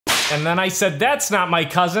And then I said, that's not my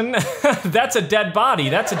cousin. That's a dead body.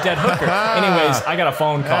 That's a dead hooker. Anyways, I got a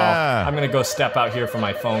phone call. I'm gonna go step out here for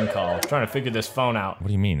my phone call. I'm trying to figure this phone out. What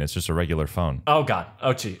do you mean? It's just a regular phone. Oh God,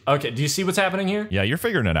 oh gee. Okay, do you see what's happening here? Yeah, you're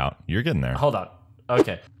figuring it out. You're getting there. Hold on,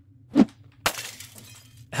 okay.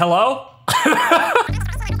 Hello?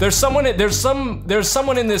 There's someone in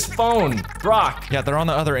this phone. Brock. Yeah, they're on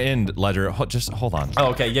the other end, Ledger. Just hold on. Oh,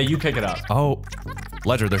 okay, yeah, you pick it up. Oh,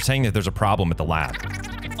 Ledger, they're saying that there's a problem at the lab.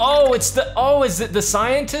 Oh, is it the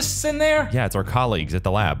scientists in there? Yeah, it's our colleagues at the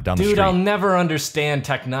lab down the street. Dude, I'll never understand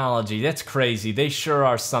technology. That's crazy. They sure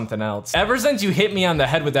are something else. Ever since you hit me on the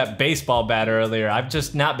head with that baseball bat earlier, I've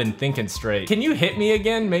just not been thinking straight. Can you hit me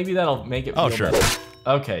again? Maybe that'll make it feel sure. better.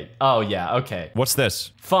 Okay. Oh, yeah, okay. What's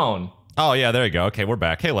this? Phone. Oh, yeah, there you go. Okay, we're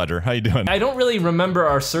back. Hey, Ledger, how you doing? I don't really remember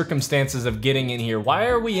our circumstances of getting in here. Why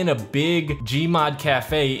are we in a big Gmod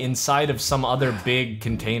cafe inside of some other big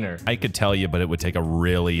container? I could tell you, but it would take a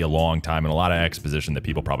really long time and a lot of exposition that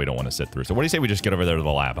people probably don't want to sit through. So what do you say we just get over there to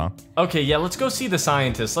the lab, huh? Okay, yeah, let's go see the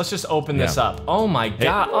scientists. Let's just open this up. Oh my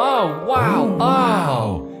God, oh, wow,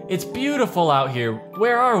 oh. It's beautiful out here.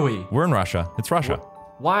 Where are we? We're in Russia. It's Russia.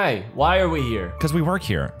 Why? Why are we here? Because we work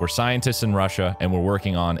here. We're scientists in Russia, and we're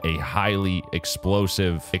working on a highly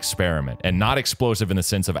explosive experiment. And not explosive in the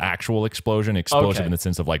sense of actual explosion, explosive in the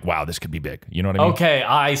sense of like, wow, this could be big. You know what I mean? Okay,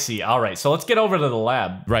 I see. All right, so let's get over to the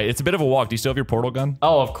lab. Right, it's a bit of a walk. Do you still have your portal gun?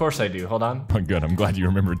 Oh, of course I do. Hold on. Oh, good. I'm glad you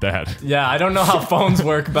remembered that. Yeah, I don't know how phones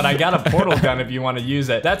work, but I got a portal gun if you want to use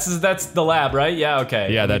it. That's the lab, right? Yeah,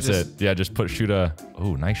 okay. Yeah, that's it. Yeah, just shoot a...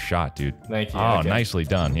 Oh, nice shot, dude. Thank you. Oh, nicely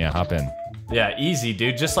done. Yeah, hop in. Yeah, easy,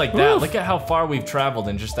 dude. Just like that. Look at how far we've traveled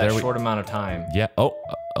in just that short amount of time. Yeah. Oh.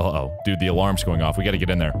 Uh-oh. Dude, the alarm's going off. We gotta get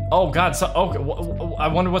in there. Oh, God. So, I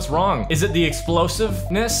wonder what's wrong. Is it the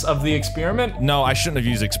explosiveness of the experiment? No, I shouldn't have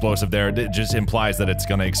used explosive there. It just implies that it's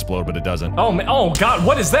gonna explode, but it doesn't. Oh, man. Oh, God.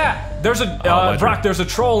 What is that? There's a, Brock, there's a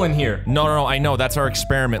troll in here. No, I know. That's our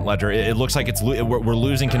experiment, Ledger. It looks like we're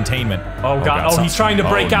losing containment. Oh, God. Oh, he's trying to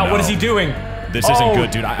break out. No. What is he doing? This isn't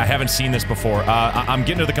good, dude. I haven't seen this before. I'm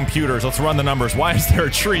getting to the computers. Let's run the numbers. Why is there a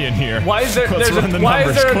tree in here? Why is there,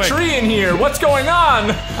 a tree in here? What's going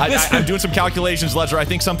on? I'm doing some calculations, Ledger. I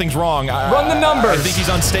think something's wrong. Run the numbers. I think he's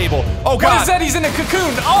unstable. Oh, God. What is that? He's in a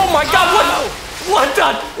cocoon. Oh, my God. What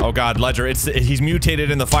the? Oh, God, Ledger. He's mutated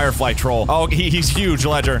in the Firefly troll. Oh, he's huge,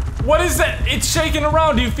 Ledger. What is that? It's shaking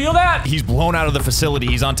around. Do you feel that? He's blown out of the facility.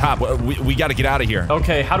 He's on top. We got to get out of here.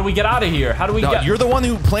 Okay, how do we get out of here? How do we get... You're the one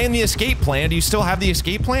who planned the escape plan. Do you still have the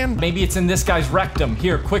escape plan? Maybe it's in this guy's rectum.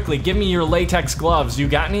 Here, quickly, give me your latex gloves. You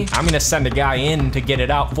got any? I'm gonna send a guy in to get it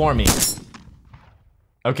out for me.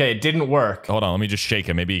 Okay, it didn't work. Hold on, let me just shake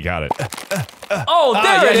him. Maybe he got it. Oh,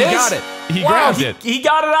 there it is! He got it. He grabbed it. He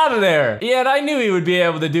got it out of there. Yeah, and I knew he would be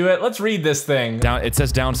able to do it. Let's read this thing. It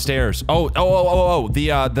says downstairs.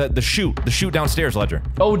 The chute downstairs, Ledger.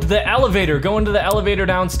 Oh, the elevator. Go into the elevator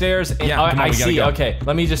downstairs. And, yeah, I see. Go. Okay,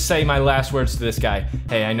 let me just say my last words to this guy.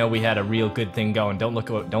 Hey, I know we had a real good thing going. Don't look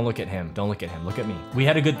at him. Don't look at him. Look at me. We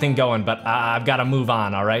had a good thing going, but I've got to move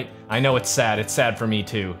on. All right. I know it's sad. It's sad for me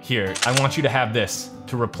too. Here, I want you to have this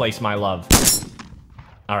to replace my love.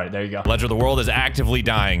 All right, there you go. Ledger, the world is actively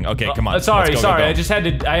dying. Okay, come on. Sorry. I just had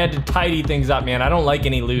to tidy things up, man. I don't like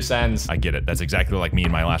any loose ends. I get it. That's exactly like me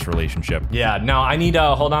in my last relationship. Yeah, no, I need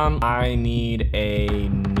hold on. I need a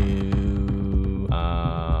new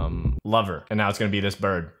lover, and now it's gonna be this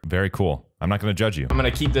bird. Very cool. I'm not gonna judge you. I'm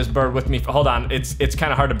gonna keep this bird with me. Hold on, it's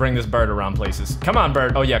kind of hard to bring this bird around places. Come on,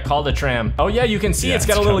 bird. Oh yeah, call the tram. Oh yeah, you can see it's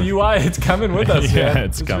got a little UI. It's coming with us. Yeah, man.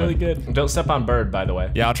 it's coming. Really good. Don't step on bird, by the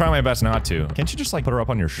way. Yeah, I'll try my best not to. Can't you just like put her up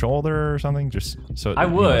on your shoulder or something? Just so I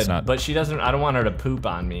would, but she doesn't. I don't want her to poop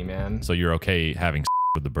on me, man. So you're okay having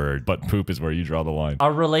with the bird, but poop is where you draw the line.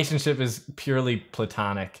 Our relationship is purely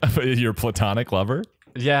platonic. Your platonic lover?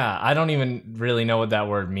 Yeah, I don't even really know what that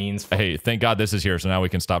word means. Hey, thank God this is here, so now we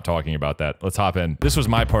can stop talking about that. Let's hop in. This was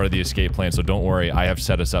my part of the escape plan, so don't worry. I have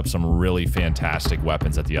set us up some really fantastic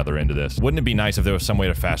weapons at the other end of this. Wouldn't it be nice if there was some way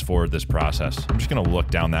to fast forward this process? I'm just gonna look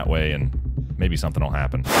down that way and maybe something will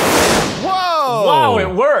happen. Whoa! Wow,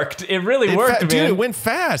 it worked. It really worked, man. Dude, it went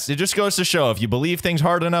fast. It just goes to show, if you believe things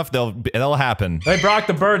hard enough, they'll happen. Hey, Brock,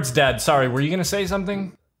 the bird's dead. Sorry, were you gonna say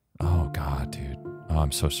something? Oh, God, dude. Oh,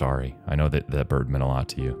 I'm so sorry. I know that bird meant a lot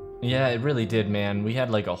to you. Yeah, it really did, man. We had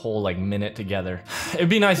like a whole minute together. It'd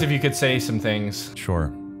be nice if you could say some things. Sure.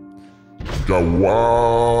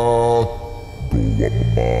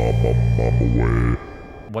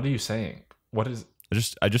 What are you saying? What is...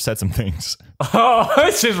 I just said some things. Oh,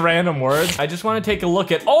 it's just random words. I just want to take a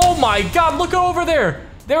look at... Oh my God, look over there!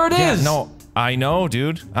 There it is! No, I know,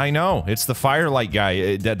 dude. I know. It's the firelight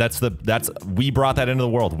guy. We brought that into the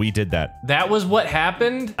world. We did that. That was what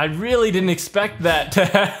happened? I really didn't expect that to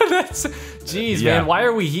happen. Jeez, man, why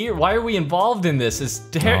are we here? Why are we involved in this? It's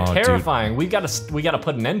terrifying. We gotta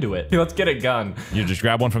put an end to it. Let's get a gun. You just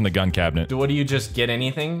grab one from the gun cabinet. What do you just get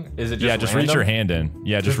anything? Is it just just random? reach your hand in.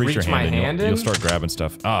 Yeah, just reach your hand in. You'll start grabbing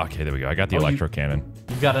stuff. Oh, okay, there we go. I got the electro cannon.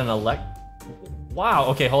 You got an Wow,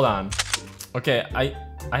 okay, hold on. Okay,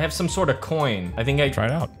 I have some sort of coin. I think I... Try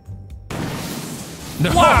it out. No,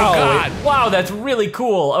 wow! God. Wow, that's really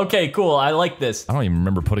cool. Okay, cool. I like this. I don't even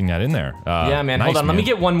remember putting that in there. Yeah, man. Nice, hold on. man. Let me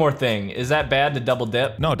get one more thing. Is that bad to double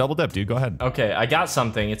dip? No, double dip, dude. Go ahead. Okay, I got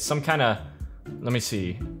something. It's some kind of... Let me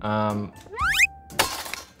see. Oh.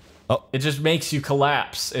 It just makes you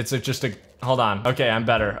collapse. It's just a... Hold on. Okay, I'm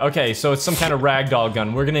better. Okay, so it's some kind of ragdoll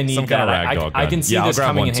gun. We're gonna need some that. Kind of ragdoll gun. I can see this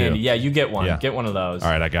coming in handy. Too. Yeah, you get one. Yeah. Get one of those. All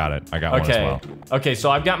right, I got it. I got one as well. Okay, so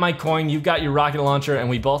I've got my coin. You've got your rocket launcher, and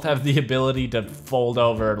we both have the ability to fold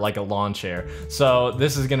over like a lawn chair. So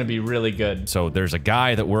this is gonna be really good. So there's a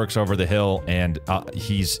guy that works over the hill, and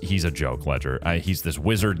he's a joke, Ledger. He's this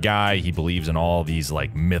wizard guy. He believes in all these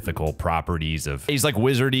like mythical properties of. He's like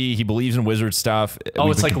wizardy. He believes in wizard stuff. Oh,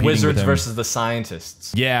 it's like wizards versus the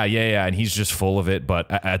scientists. Yeah, and he's just full of it. But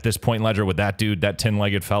at this point, Ledger, with that dude, that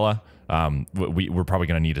 10-legged fella, we're probably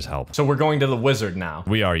gonna need his help. So we're going to the wizard now.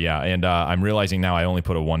 We are, yeah. And I'm realizing now I only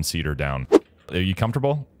put a one-seater down. Are you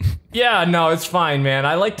comfortable? Yeah, no, it's fine, man.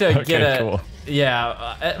 I like to get a... Cool.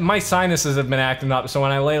 Yeah, my sinuses have been acting up, so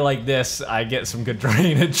when I lay like this, I get some good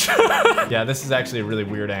drainage. Yeah, this is actually a really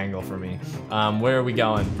weird angle for me. Where are we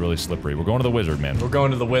going? Really slippery. We're going to the wizard, man. We're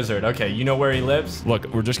going to the wizard. Okay, you know where he lives? Look,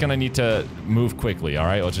 we're just gonna need to move quickly, all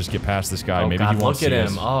right? Let's just get past this guy. Oh, Maybe God, he wants look at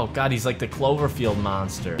to him. Oh, God, he's like the Cloverfield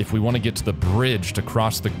monster. If we want to get to the bridge to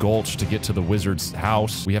cross the gulch to get to the wizard's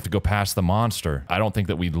house, we have to go past the monster. I don't think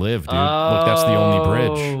that we live, dude. Look, that's the only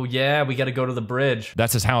bridge. Oh, yeah, we gotta go to the bridge.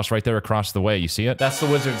 That's his house right there across the way. You see it? That's the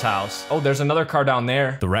wizard's house. Oh, there's another car down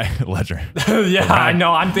there. The Ledger. Yeah, I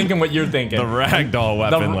know. I'm thinking what you're thinking. The ragdoll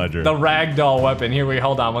weapon, Ledger. The ragdoll weapon. Here we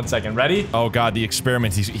hold on 1 second. Ready? Oh God, the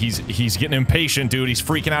experiment. He's getting impatient, dude. He's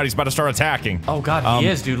freaking out. He's about to start attacking. Oh God, he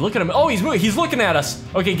is, dude. Look at him. Oh, he's moving. He's looking at us.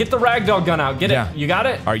 Okay, get the ragdoll gun out. Get it. You got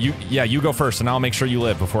it? Are you? Yeah, you go first, and I'll make sure you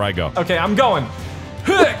live before I go. Okay, I'm going.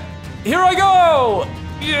 Here I go.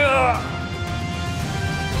 Yeah.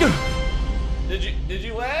 Did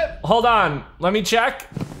you live? Hold on. Let me check.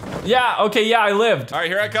 Yeah. Okay. Yeah, I lived. All right,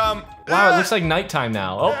 here I come. Wow, it looks like nighttime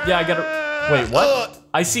now. Oh, yeah. I gotta. Wait, what?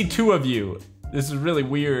 I see two of you. This is really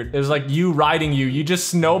weird. It was like you riding you. You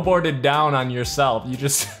just snowboarded down on yourself.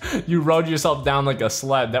 You rode yourself down like a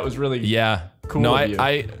sled. That was really cool. No, of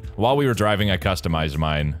you. while we were driving, I customized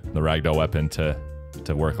mine, the ragdoll weapon, to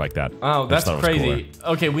work like that. Oh, that's crazy.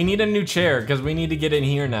 Okay, we need a new chair because we need to get in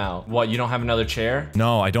here now. What? You don't have another chair?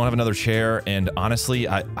 No, I don't have another chair, and honestly,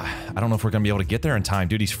 I don't know if we're gonna be able to get there in time,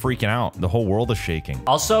 dude. He's freaking out. The whole world is shaking.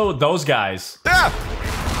 Also, those guys.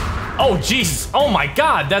 Ah! Oh, jeez. Oh my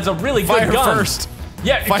God, that's a really good gun. Fire first.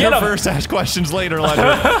 Yeah, fire first. Ask questions later,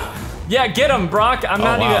 Ledger. Yeah, get him, Brock. I'm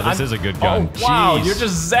not even. This is a good gun. Oh, wow, Jeez. you're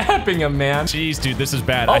just zapping him, man. Jeez, dude, this is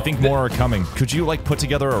bad. I think more are coming. Could you, like, put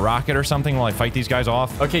together a rocket or something while I fight these guys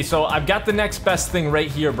off? Okay, so I've got the next best thing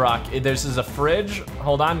right here, Brock. This is a fridge.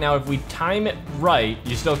 Hold on. Now, if we time it right,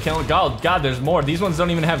 you still killing. God, there's more. These ones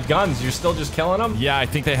don't even have guns. You're still just killing them? Yeah, I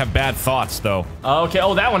think they have bad thoughts, though. Okay.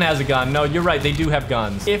 Oh, that one has a gun. No, you're right. They do have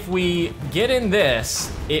guns. If we get in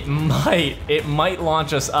this, it might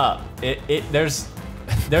launch us up.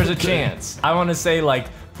 There's a chance. I want to say like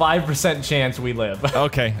 5% chance we live.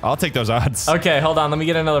 Okay, I'll take those odds. Okay, hold on. Let me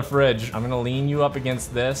get another fridge. I'm gonna lean you up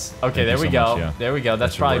against this. Okay, there we go. Yeah. There we go.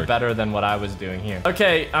 That's probably better than what I was doing here.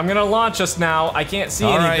 Okay, I'm gonna launch us now. I can't see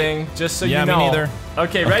anything, just so you know. Yeah, me neither.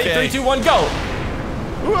 Okay, ready? Okay. 3, 2, 1, go.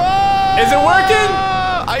 Whoa! Is it working?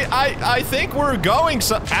 I think we're going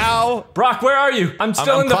so. Ow! Brock, where are you? I'm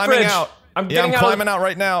still in the climbing fridge. Out. I'm getting I'm climbing out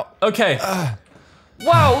right now. Okay.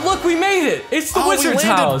 Wow, look, we made it! It's the wizard's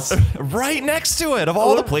house! Right next to it, of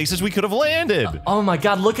all the places we could have landed! Oh my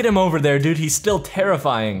God, look at him over there, dude. He's still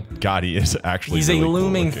terrifying. God, he is actually He's really a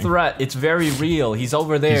looming cool threat. It's very real. He's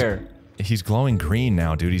over there. He's glowing green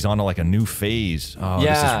now, dude. He's on to like a new phase. Oh,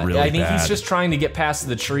 yeah, this is really I think bad. he's just trying to get past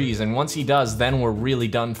the trees, and once he does, then we're really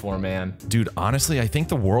done for, man. Dude, honestly, I think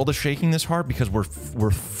the world is shaking this hard because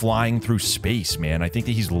we're flying through space, man. I think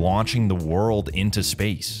that he's launching the world into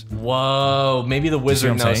space. Whoa, maybe the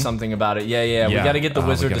wizard knows something about it. Yeah. We gotta get the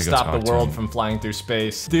wizard to stop the world from flying through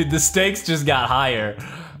space. Dude, the stakes just got higher.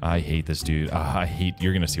 I hate this dude.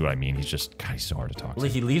 You're gonna see what I mean. He's just, God, he's so hard to talk to.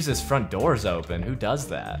 He leaves his front doors open. Who does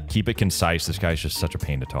that? Keep it concise. This guy's just such a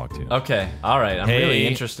pain to talk to. Okay, all right. I'm really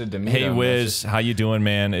interested to meet him. Hey, Wiz, how you doing,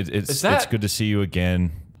 man? It's good to see you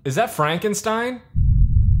again. Is that Frankenstein?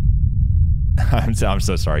 I'm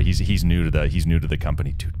so sorry. He's new to the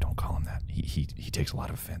company, dude. Don't call him that. He takes a lot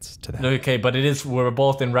of offense to that. Okay, but it is. We're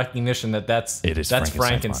both in recognition that that's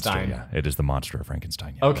Frankenstein. Yeah, it is the monster of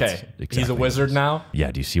Frankenstein. Yeah, okay, he's a wizard now.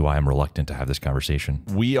 Yeah. Do you see why I'm reluctant to have this conversation?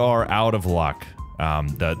 We are out of luck.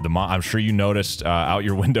 I'm sure you noticed out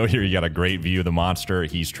your window here. You got a great view of the monster.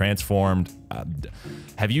 He's transformed.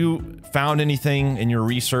 Have you found anything in your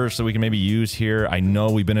research that we can maybe use here? I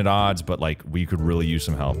know we've been at odds, but like we could really use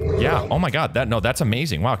some help. Yeah. Oh my God. That's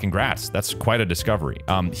amazing. Wow. Congrats. That's quite a discovery.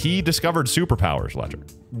 He discovered superpowers, Ledger.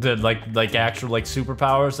 Like actual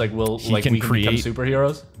superpowers. We can become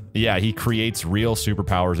superheroes. Yeah. He creates real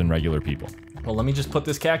superpowers in regular people. Well, let me just put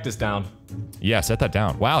this cactus down. Yeah, set that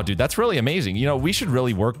down. Wow, dude, that's really amazing. You know, we should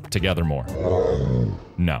really work together more.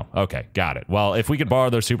 No. Okay, got it. Well, if we could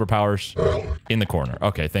borrow those superpowers in the corner.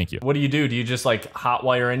 Okay, thank you. What do? Do you just like hot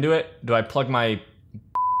wire into it? Do I plug my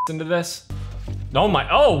into this?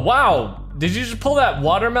 Oh, wow. Did you just pull that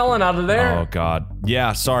watermelon out of there? Oh God.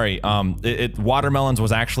 Yeah, sorry. Watermelons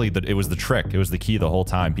was actually it was the trick. It was the key the whole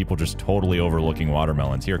time. People just totally overlooking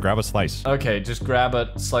watermelons. Here, grab a slice. Okay, just grab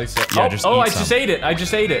a slice of Yeah, I just ate it. I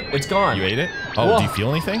just ate it. It's gone. You ate it? Oh, whoa. Do you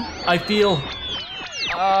feel anything? I feel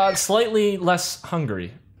slightly less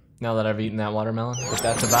hungry now that I've eaten that watermelon. But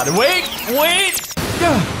that's about it. Wait!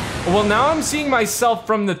 Well, now I'm seeing myself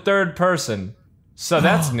from the third person. So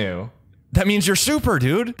that's new. That means you're super,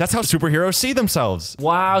 dude. That's how superheroes see themselves.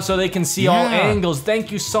 Wow, so they can see all angles. Thank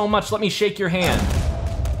you so much. Let me shake your hand.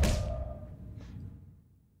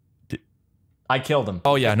 I killed him.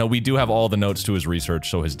 Oh yeah, no, we do have all the notes to his research,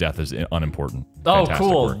 so his death is unimportant. Oh,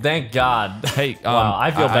 cool. Work. Thank God. Hey, wow,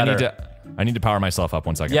 I feel better. I need to power myself up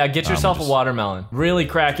 1 second. Yeah, get yourself a watermelon. Really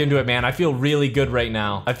crack into it, man. I feel really good right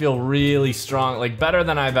now. I feel really strong, like better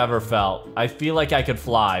than I've ever felt. I feel like I could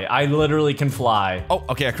fly. I literally can fly. Oh,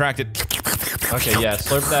 okay, I cracked it. Okay, yeah,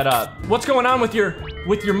 slurp that up. What's going on with your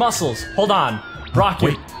muscles? Hold on, Brock.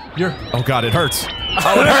 Wait, oh God, it hurts.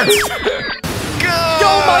 Oh, it hurts.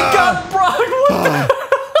 Oh my God, Brock!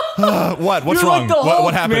 What the? What? What's You're wrong? Like the Hulk,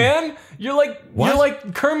 what happened? Man, you're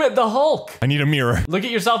like Kermit the Hulk. I need a mirror. Look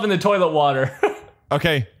at yourself in the toilet water.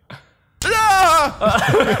 Okay.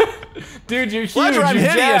 Dude, you're huge. Ledger, I'm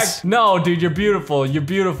hideous. No, dude, you're beautiful. You're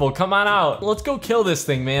beautiful. Come on out. Let's go kill this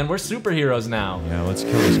thing, man. We're superheroes now. Yeah, let's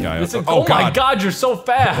kill this guy. Oh my God, you're so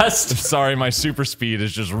fast. Sorry, my super speed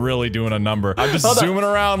is just really doing a number. I'm just zooming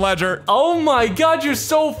around, Ledger. Oh my God, you're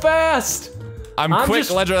so fast. I'm quick,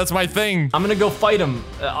 Ledger, that's my thing. I'm gonna go fight him.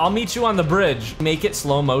 I'll meet you on the bridge. Make it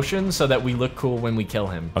slow motion so that we look cool when we kill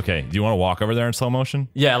him. Okay, do you want to walk over there in slow motion?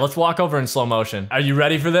 Yeah, let's walk over in slow motion. Are you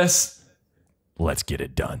ready for this? Let's get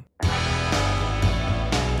it done.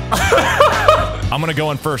 I'm gonna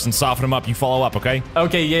go in first and soften him up. You follow up, okay?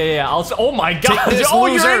 Okay, yeah. Oh my God! Oh,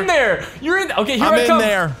 you're in there. You're in. Okay, here I come. I'm in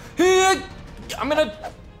there. I'm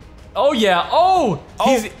gonna. Oh yeah. Oh,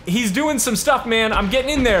 he's doing some stuff, man. I'm getting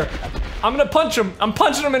in there. I'm gonna punch him. I'm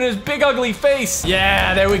punching him in his big ugly face.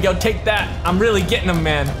 Yeah, there we go. Take that. I'm really getting him,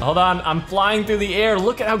 man. Hold on. I'm flying through the air.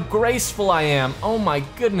 Look at how graceful I am. Oh my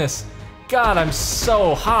goodness. God, I'm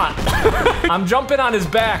so hot. I'm jumping on his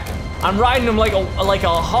back. I'm riding him like a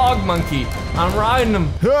hog monkey. I'm riding him.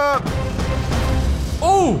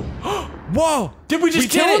 Oh! Whoa! Did we just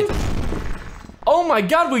kill him? Oh my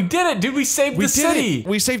God, we did it, dude. We saved the city.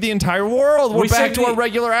 We saved the entire world. We're back to our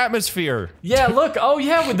regular atmosphere. Yeah, look. Oh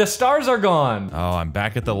yeah, the stars are gone. Oh, I'm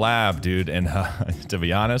back at the lab, dude. And to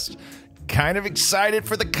be honest, kind of excited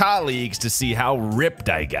for the colleagues to see how ripped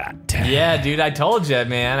I got. Yeah, dude, I told you,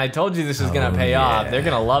 man. I told you this was gonna pay off. They're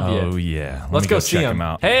gonna love you. Oh yeah. Let's go see him.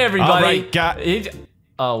 Hey, everybody. All right,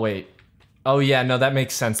 oh wait. Oh yeah, no, that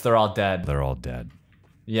makes sense. They're all dead. They're all dead.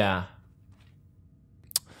 Yeah.